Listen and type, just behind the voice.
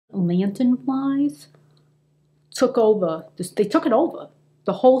Lanternflies took over. They took it over.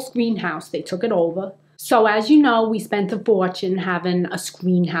 The whole screen house, they took it over. So as you know, we spent a fortune having a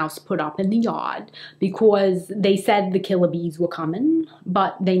screen house put up in the yard because they said the killer bees were coming,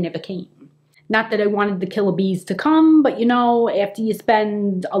 but they never came. Not that I wanted the killer bees to come, but you know, after you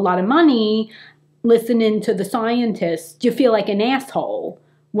spend a lot of money listening to the scientists, you feel like an asshole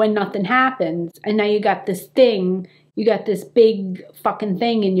when nothing happens. And now you got this thing, you got this big fucking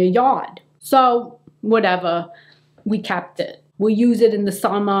thing in your yard. So whatever, we kept it. We'll use it in the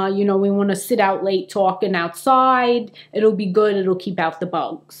summer. You know, we want to sit out late talking outside. It'll be good. It'll keep out the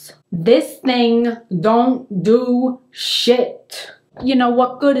bugs. This thing don't do shit. You know,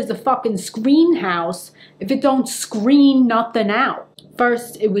 what good is a fucking screen house if it don't screen nothing out?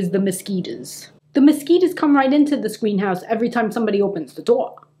 First, it was the mosquitoes. The mosquitoes come right into the screen house every time somebody opens the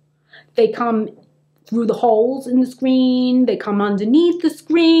door. They come through the holes in the screen. They come underneath the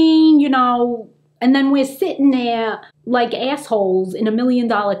screen, you know. And then we're sitting there like assholes in $1 million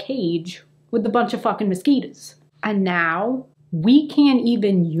cage with a bunch of fucking mosquitoes. And now we can't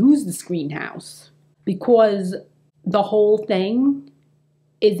even use the screen house because the whole thing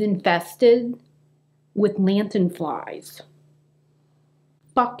is infested with lanternflies.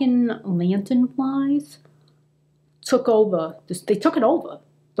 Fucking lanternflies took over. They took it over.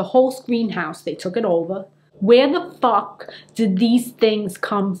 The whole screen house, they took it over. Where the fuck did these things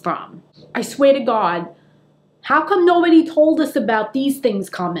come from? I swear to God, how come nobody told us about these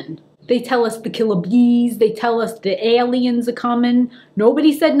things coming? They tell us the killer bees, they tell us the aliens are coming.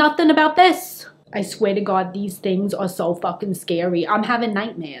 Nobody said nothing about this. I swear to God, these things are so fucking scary. I'm having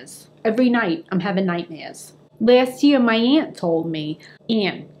nightmares. Every night, I'm having nightmares. Last year, my aunt told me,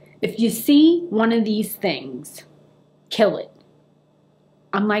 Ann, if you see one of these things, kill it.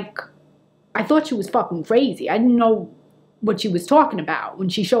 I'm like, I thought she was fucking crazy. I didn't know what she was talking about when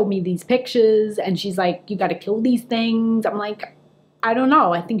she showed me these pictures and she's like, you gotta kill these things. I'm like, I don't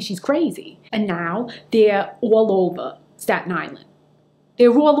know. I think she's crazy. And now they're all over Staten Island.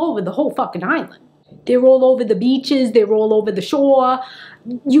 They're all over the whole fucking island. They're all over the beaches. They're all over the shore.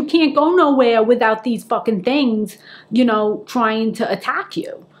 You can't go nowhere without these fucking things, you know, trying to attack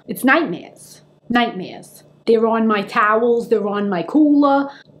you. It's nightmares. Nightmares. They're on my towels. They're on my cooler.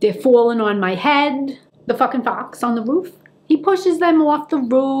 They're falling on my head. The fucking fox on the roof. He pushes them off the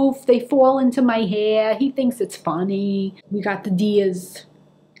roof. They fall into my hair. He thinks it's funny. We got the deers.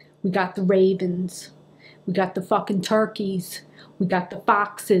 We got the ravens. We got the fucking turkeys. We got the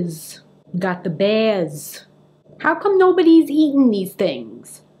foxes. We got the bears. How come nobody's eating these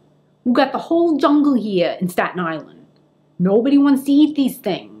things? We got the whole jungle here in Staten Island. Nobody wants to eat these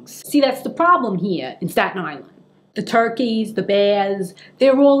things. See, that's the problem here in Staten Island. The turkeys, the bears,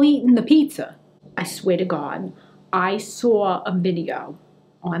 they're all eating the pizza. I swear to God, I saw a video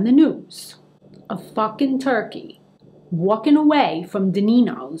on the news. A fucking turkey walking away from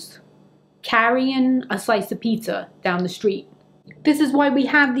Danino's, carrying a slice of pizza down the street. This is why we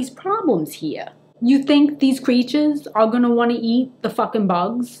have these problems here. You think these creatures are going to want to eat the fucking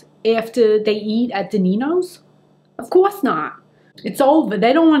bugs after they eat at Danino's? Of course not. It's over.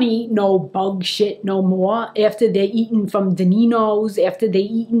 They don't want to eat no bug shit no more after they're eating from Danino's, after they're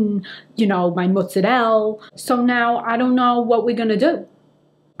eating, you know, my mozzarella. So now I don't know what we're going to do.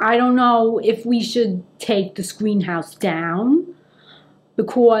 I don't know if we should take the screen house down,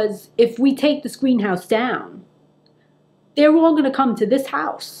 because if we take the screen house down, they're all going to come to this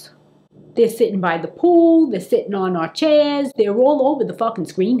house. They're sitting by the pool. They're sitting on our chairs. They're all over the fucking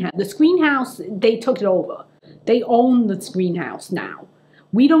screen house. The screen house, they took it over. They own the screen house now.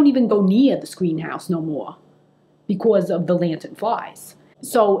 We don't even go near the screen house no more because of the lanternflies.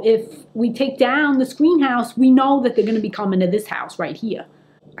 So if we take down the screen house, we know that they're going to be coming to this house right here.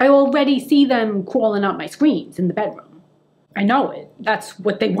 I already see them crawling up my screens in the bedroom. I know it. That's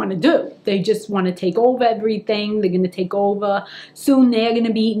what they want to do. They just want to take over everything. They're going to take over. Soon they're going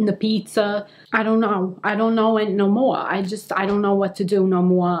to be eating the pizza. I don't know. I don't know no more. I don't know what to do no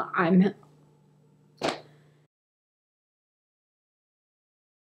more. I'm